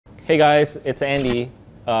Hey guys, it's Andy.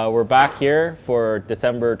 We're back here for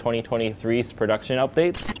December 2023's production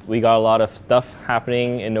updates. We got a lot of stuff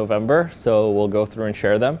happening in November, so we'll go through and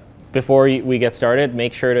share them. Before we get started,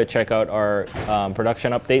 make sure to check out our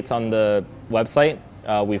production updates on the website.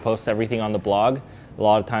 We post everything on the blog. A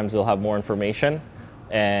lot of times we'll have more information.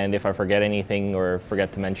 And if I forget anything or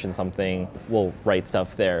forget to mention something, we'll write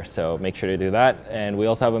stuff there. So make sure to do that. And we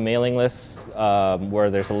also have a mailing list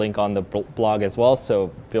where there's a link on the blog as well.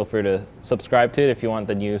 So feel free to subscribe to it if you want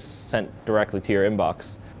the news sent directly to your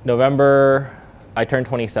inbox. November, I turned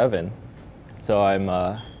 27. So I'm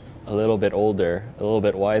a little bit older, a little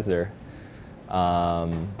bit wiser.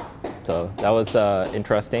 So that was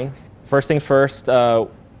interesting. First things first,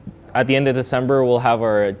 at the end of December, we'll have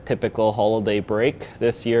our typical holiday break.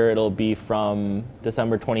 This year, it'll be from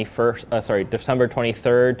December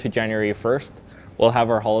 23rd to January 1st. We'll have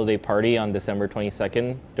our holiday party on December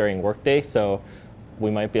 22nd during workday, so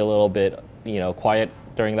we might be a little bit, quiet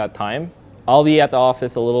during that time. I'll be at the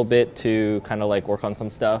office a little bit to kind of like work on some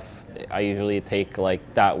stuff. I usually take like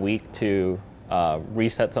that week to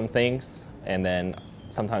reset some things, and then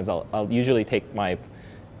sometimes I'll usually take my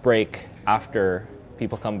break after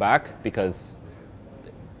people come back because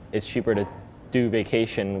it's cheaper to do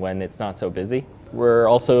vacation when it's not so busy. We're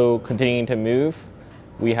also continuing to move.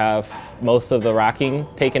 We have most of the racking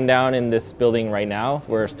taken down in this building right now.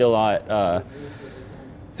 We're still at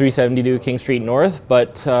 372 King Street North,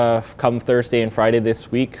 but come Thursday and Friday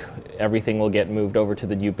this week, everything will get moved over to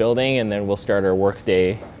the new building, and then we'll start our work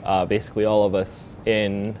day, basically all of us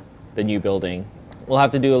in the new building. We'll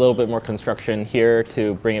have to do a little bit more construction here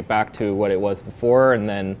to bring it back to what it was before, and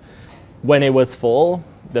then when it was full,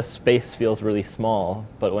 the space feels really small,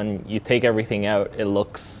 but when you take everything out, it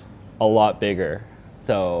looks a lot bigger.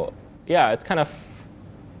 So yeah, it's kind of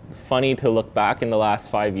funny to look back in the last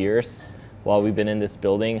 5 years while we've been in this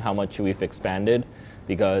building, how much we've expanded,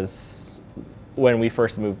 because when we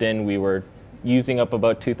first moved in, we were using up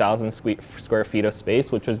about 2,000 square feet of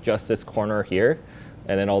space, which was just this corner here,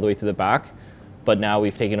 and then all the way to the back. But now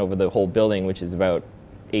we've taken over the whole building, which is about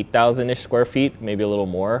 8,000-ish square feet, maybe a little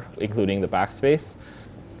more, including the backspace.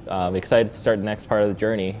 Excited to start the next part of the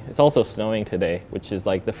journey. It's also snowing today, which is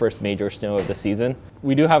like the first major snow of the season.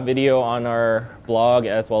 We do have video on our blog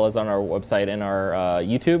as well as on our website and our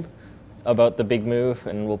YouTube about the big move,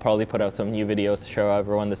 and we'll probably put out some new videos to show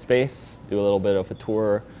everyone the space, do a little bit of a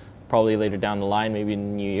tour, probably later down the line, maybe in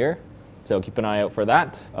the new year. So keep an eye out for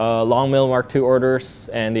that. LongMill Mark II orders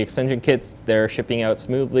and the extension kits, they're shipping out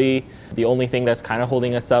smoothly. The only thing that's kind of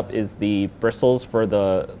holding us up is the bristles for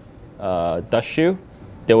the dust shoe.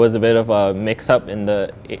 There was a bit of a mix-up in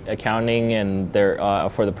the accounting and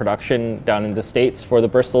for the production down in the States for the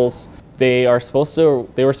bristles. They were supposed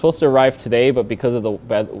to arrive today, but because of the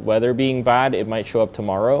weather being bad, it might show up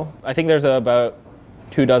tomorrow. I think there's about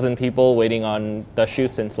 24 people waiting on dust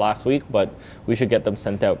shoes since last week, but we should get them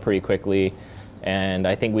sent out pretty quickly. And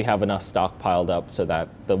I think we have enough stock piled up so that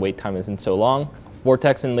the wait time isn't so long.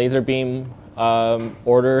 Vortex and LaserBeam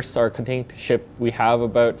orders are continuing to ship. We have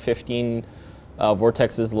about 15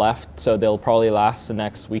 Vortexes left, so they'll probably last the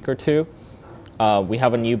next week or two. We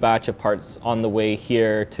have a new batch of parts on the way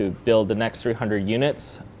here to build the next 300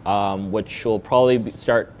 units, which will probably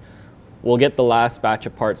we'll get the last batch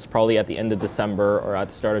of parts probably at the end of December or at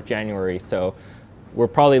the start of January. So we're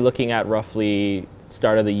probably looking at roughly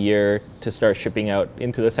start of the year to start shipping out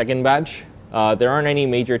into the second batch. There aren't any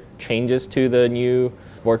major changes to the new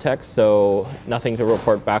Vortex, so nothing to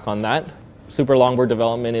report back on that. SuperLongBoard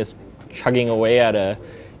development is chugging away at an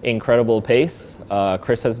incredible pace.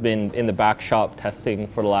 Chris has been in the back shop testing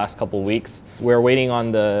for the last couple of weeks. We're waiting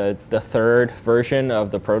on the third version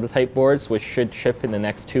of the prototype boards, which should ship in the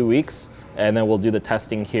next 2 weeks. And then we'll do the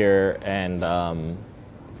testing here and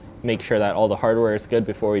make sure that all the hardware is good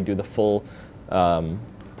before we do the full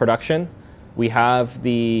production. We have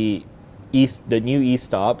the new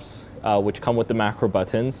e-stops, which come with the macro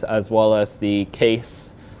buttons, as well as the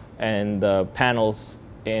case and the panels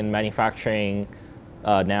in manufacturing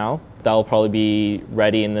now. That'll probably be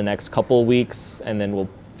ready in the next couple of weeks, and then we'll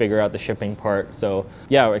figure out the shipping part. So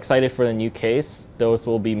yeah, we're excited for the new case. Those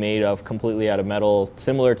will be made of completely out of metal,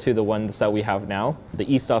 similar to the ones that we have now.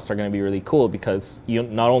 The e-stops are going to be really cool because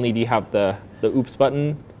not only do you have the oops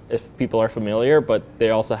button, if people are familiar, but they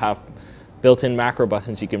also have built-in macro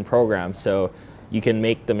buttons you can program. So you can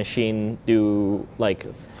make the machine do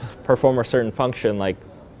perform a certain function like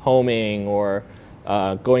homing or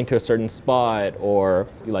going to a certain spot, or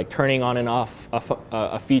like turning on and off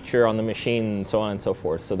a feature on the machine, and so on and so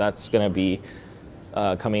forth. So that's going to be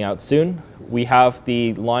coming out soon. We have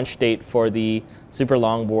the launch date for the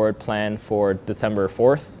SuperLongBoard planned for December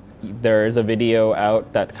 4th. There is a video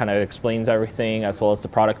out that kind of explains everything, as well as the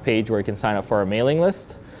product page where you can sign up for our mailing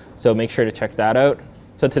list. So make sure to check that out.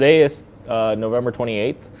 So today is November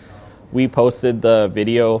 28th. We posted the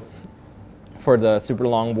video for the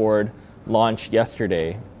SuperLongBoard launch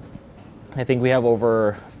yesterday. I think we have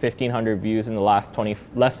over 1,500 views in the last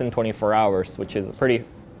less than 24 hours, which is pretty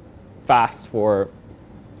fast for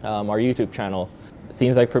our YouTube channel. It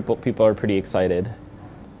seems like people are pretty excited.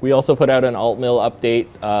 We also put out an AltMill update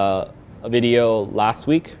a video last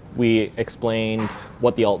week. We explained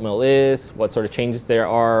what the AltMill is, what sort of changes there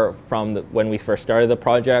are from when we first started the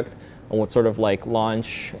project, and what sort of like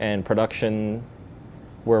launch and production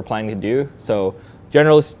we're planning to do. So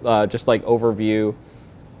generally, just like overview,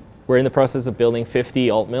 we're in the process of building 50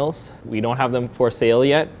 AltMills. We don't have them for sale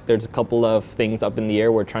yet. There's a couple of things up in the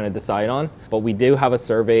air we're trying to decide on, but we do have a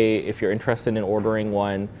survey if you're interested in ordering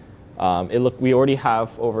one. We already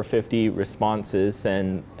have over 50 responses,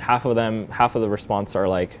 and half of the response are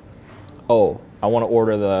like, oh, I want to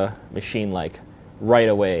order the machine like right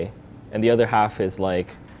away. And the other half is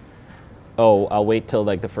like, oh, I'll wait till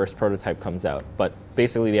like the first prototype comes out. But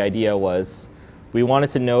basically the idea was we wanted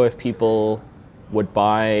to know if people would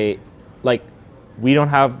buy, like, we don't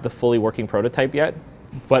have the fully working prototype yet,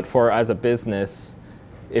 but as a business,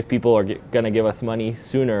 if people are going to give us money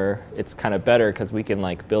sooner, it's kind of better because we can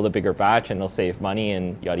like build a bigger batch and they'll save money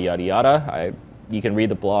and yada, yada, yada. You can read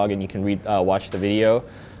the blog and you can watch the video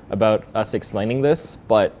about us explaining this.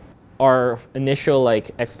 But our initial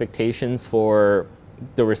like expectations for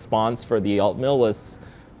the response for the AltMill was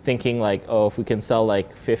thinking like, oh, if we can sell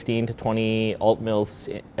like 15 to 20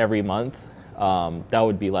 AltMills every month, that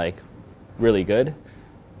would be like really good.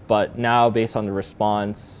 But now, based on the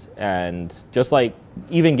response and just like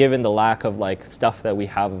even given the lack of like stuff that we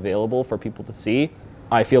have available for people to see,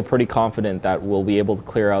 I feel pretty confident that we'll be able to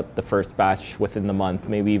clear out the first batch within the month,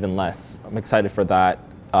 maybe even less. I'm excited for that.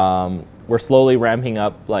 We're slowly ramping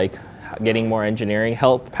up, like getting more engineering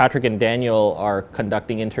help. Patrick and Daniel are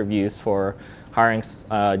conducting interviews for hiring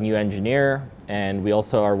a new engineer, and we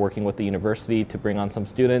also are working with the university to bring on some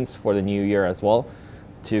students for the new year as well,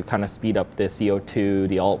 to kind of speed up the CO2,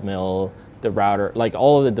 the AltMill, the router, like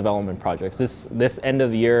all of the development projects. This end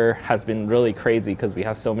of the year has been really crazy because we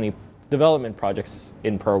have so many development projects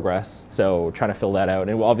in progress. So trying to fill that out.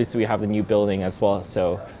 And obviously we have the new building as well,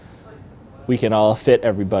 so we can all fit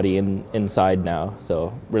everybody inside now.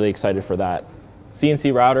 So really excited for that.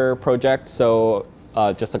 CNC router project. So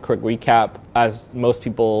just a quick recap. As most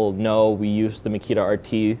people know, we use the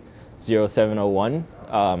Makita RT0701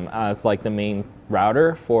 as like the main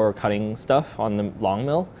router for cutting stuff on the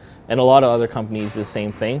LongMill, and a lot of other companies do the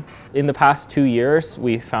same thing. In the past 2 years,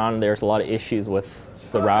 we found there's a lot of issues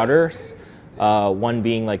with the routers. One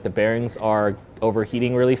being like the bearings are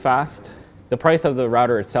overheating really fast. The price of the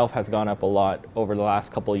router itself has gone up a lot over the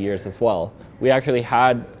last couple of years as well. We actually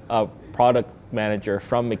had a product manager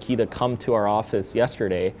from Makita come to our office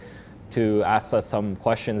yesterday to ask us some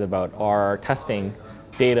questions about our testing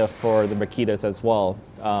data for the Makitas as well.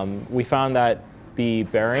 We found that the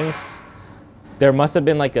bearings, there must have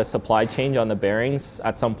been like a supply change on the bearings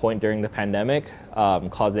at some point during the pandemic,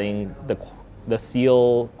 causing the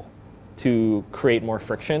seal to create more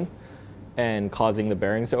friction and causing the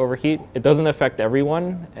bearings to overheat. It doesn't affect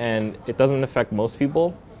everyone, and it doesn't affect most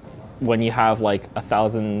people. When you have like a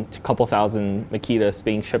couple thousand Makitas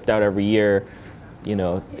being shipped out every year, you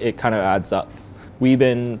know, it kind of adds up. We've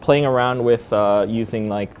been playing around with using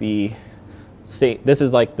like this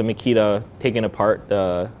is like the Makita taking apart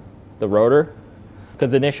the rotor.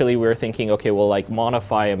 Because initially we were thinking, okay, we'll like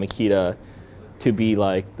modify a Makita to be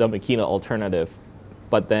like the Makita alternative.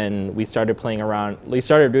 But then we started playing around, we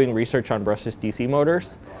started doing research on brushless DC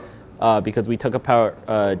motors because we took apart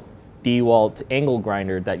a DeWalt angle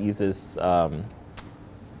grinder that uses brushless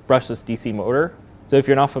DC motor. So if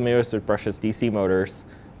you're not familiar with brushless DC motors,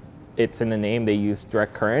 it's in the name, they use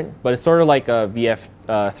direct current, but it's sort of like a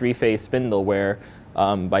VF three-phase spindle where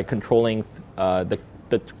by controlling the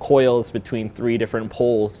coils between 3 different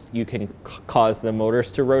poles, you can cause the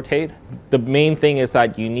motors to rotate. The main thing is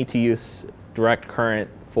that you need to use direct current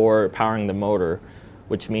for powering the motor,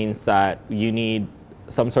 which means that you need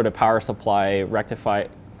some sort of power supply, rectifier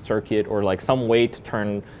circuit, or like some way to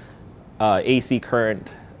turn AC current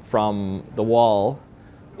from the wall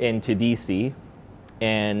into DC.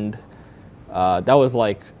 And that was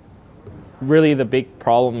like really the big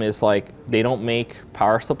problem, is like they don't make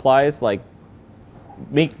power supplies. Like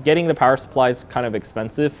getting the power supplies kind of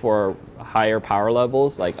expensive for higher power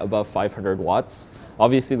levels, like above 500 watts.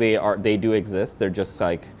 Obviously they do exist, they're just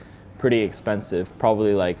like pretty expensive,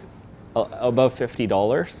 probably like above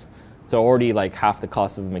 $50. So already like half the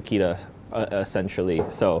cost of Makita, essentially.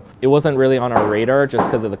 So it wasn't really on our radar just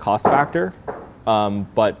because of the cost factor.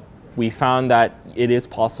 But we found that it is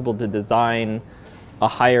possible to design a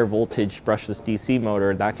higher voltage brushless DC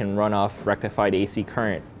motor that can run off rectified AC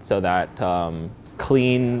current, so that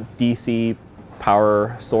clean DC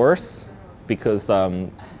power source, because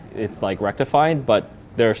it's like rectified, but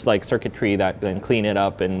there's like circuitry that can clean it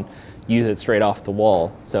up and use it straight off the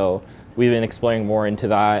wall. So we've been exploring more into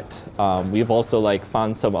that. We've also like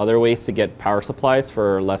found some other ways to get power supplies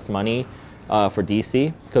for less money for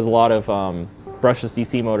DC, because a lot of brushless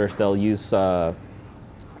DC motors, they'll use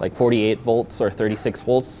like 48 volts or 36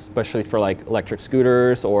 volts, especially for like electric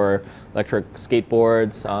scooters or electric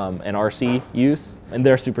skateboards and RC use. And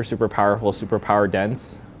they're super powerful, super power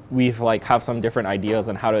dense. We've like have some different ideas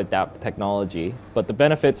on how to adapt the technology. But the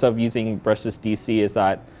benefits of using brushless DC is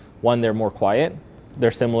that, one, they're more quiet. They're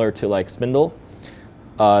similar to like spindle.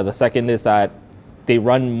 The second is that they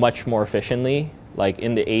run much more efficiently, like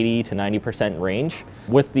in the 80 to 90% range.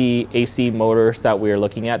 With the AC motors that we're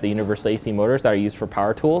looking at, the universal AC motors that are used for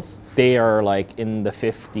power tools, they are like in the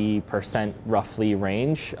 50% roughly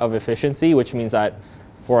range of efficiency, which means that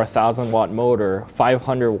for a 1,000-watt motor,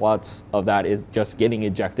 500 watts of that is just getting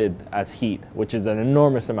ejected as heat, which is an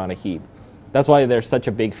enormous amount of heat. That's why there's such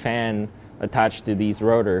a big fan attached to these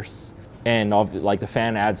rotors. And like the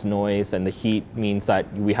fan adds noise, and the heat means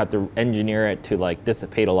that we have to engineer it to like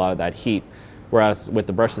dissipate a lot of that heat. Whereas with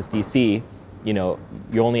the brushless DC, you know,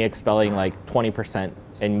 you're only expelling like 20%,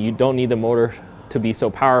 and you don't need the motor to be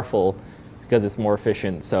so powerful because it's more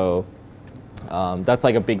efficient. So that's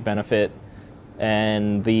like a big benefit.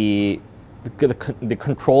 And the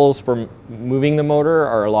controls for moving the motor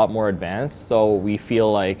are a lot more advanced. So we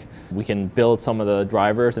feel like we can build some of the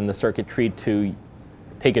drivers and the circuitry to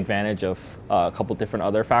take advantage of a couple different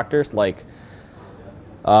other factors, like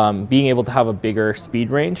being able to have a bigger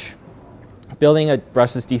speed range. Building a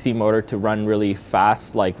brushless DC motor to run really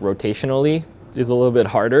fast, like rotationally, is a little bit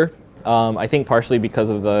harder. I think partially because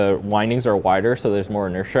of the windings are wider, so there's more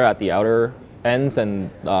inertia at the outer ends,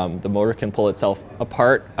 and the motor can pull itself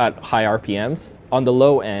apart at high RPMs. On the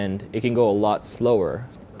low end, it can go a lot slower.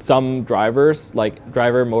 Some drivers, like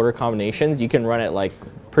driver motor combinations, you can run it like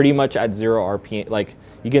pretty much at 0 RPM, like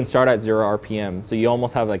you can start at 0 RPM, so you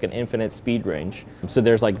almost have like an infinite speed range. So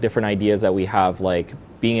there's like different ideas that we have, like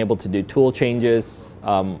being able to do tool changes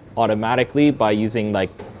automatically by using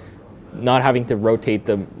like not having to rotate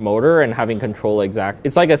the motor and having control exact.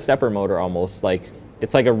 It's like a stepper motor almost. Like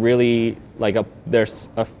it's like a really like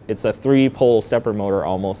it's a 3-pole stepper motor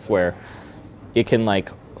almost, where it can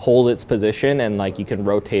like hold its position and like you can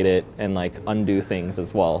rotate it and like undo things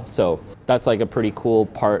as well. So that's like a pretty cool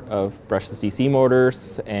part of brushless DC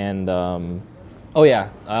motors. And oh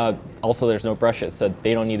yeah, also there's no brushes, so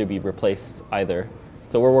they don't need to be replaced either.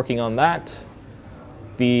 So we're working on that.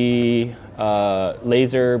 The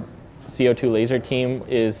CO2 laser team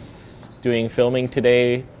is doing filming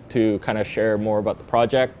today to kind of share more about the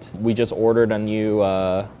project. We just ordered a new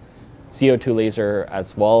CO2 laser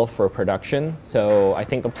as well for production. So I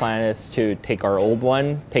think the plan is to take our old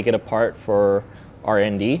one, take it apart for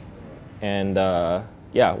R&D, and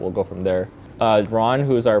yeah, we'll go from there. Ron,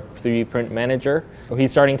 who's our 3D print manager,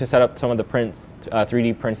 he's starting to set up some of the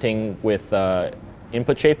 3D printing with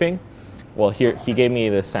input shaping. Well, here, he gave me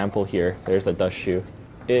this sample here. There's a dust shoe.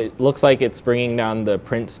 It looks like it's bringing down the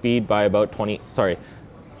print speed by about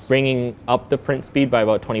bringing up the print speed by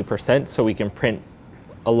about 20%, so we can print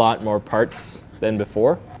a lot more parts than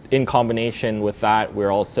before. In combination with that,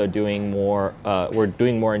 we're also doing more,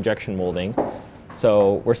 injection molding.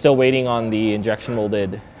 So we're still waiting on the injection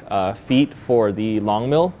molded feet for the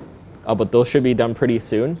LongMill, but those should be done pretty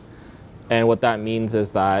soon. And what that means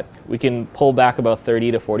is that we can pull back about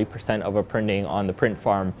 30 to 40% of our printing on the print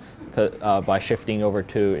farm by shifting over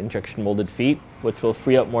to injection molded feet, which will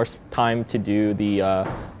free up more time to do the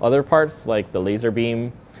other parts like the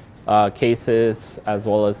LaserBeam cases as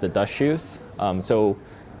well as the dust shoes. So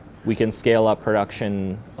we can scale up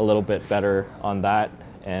production a little bit better on that.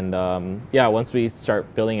 And yeah, once we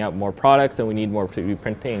start building out more products and we need more 3D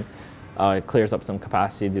printing, it clears up some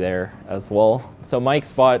capacity there as well. So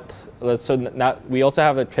Mike's bought, so now we also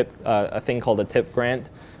have a thing called a tip grant,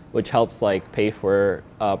 which helps like pay for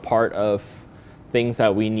part of things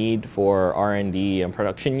that we need for R&D and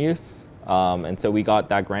production use. And so we got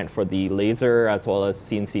that grant for the laser as well as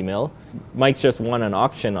CNC mill. Mike's just won an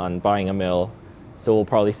auction on buying a mill, so we'll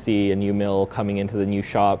probably see a new mill coming into the new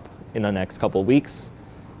shop in the next couple of weeks,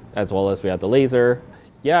 as well as we have the laser.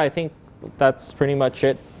 Yeah, I think that's pretty much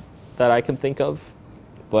it that I can think of.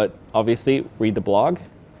 But obviously, read the blog.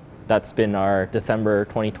 That's been our December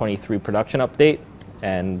 2023 production update,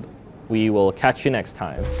 and we will catch you next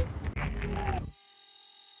time.